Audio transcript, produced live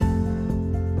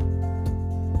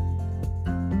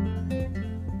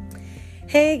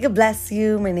Hey, God bless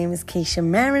you. My name is Keisha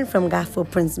Marin from God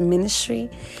Footprints Ministry.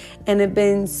 And it's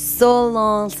been so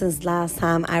long since last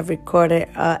time I recorded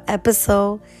an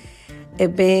episode.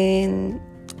 It's been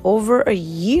over a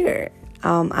year.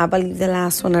 I believe the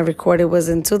last one I recorded was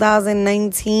in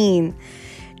 2019.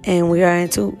 And we are in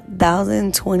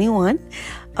 2021.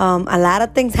 A lot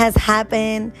of things has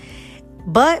happened.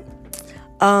 But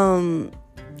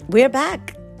we are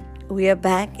back. We are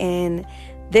back, and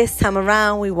this time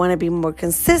around, we want to be more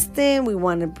consistent. We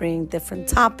want to bring different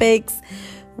topics.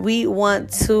 We want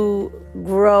to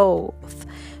grow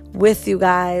with you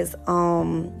guys.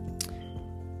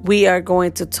 We are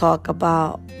going to talk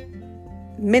about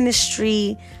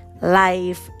ministry,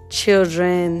 life,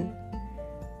 children,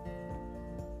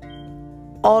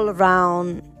 all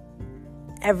around,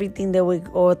 everything that we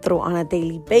go through on a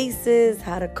daily basis,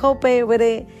 how to cope with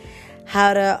it,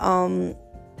 how to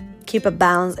keep a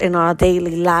balance in our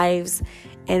daily lives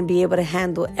and be able to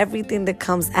handle everything that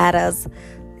comes at us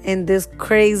in this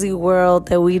crazy world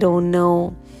that we don't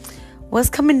know what's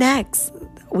coming next.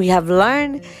 We have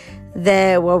learned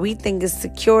that what we think is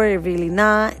secure is really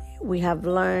not. We have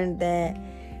learned that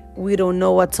we don't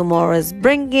know what tomorrow is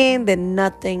bringing, that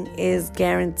nothing is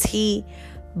guaranteed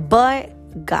but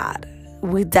God.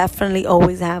 We definitely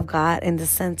always have God in the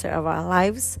center of our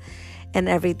lives and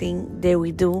everything that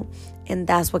we do. And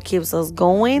that's what keeps us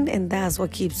going. And that's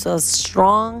what keeps us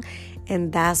strong.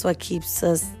 And that's what keeps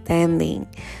us standing.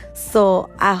 So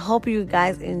I hope you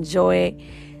guys enjoy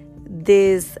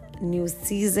this new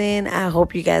season. I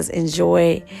hope you guys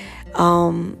enjoy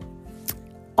all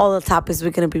the topics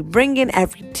we're going to be bringing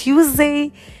every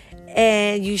Tuesday.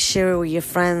 And you share it with your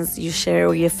friends. You share it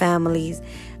with your families.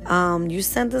 You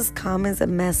send us comments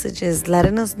and messages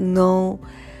letting us know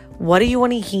what do you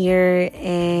want to hear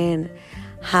and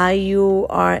how you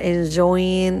are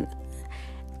enjoying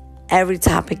every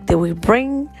topic that we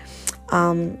bring.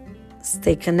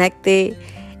 Stay connected,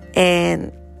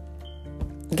 and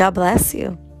God bless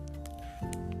you.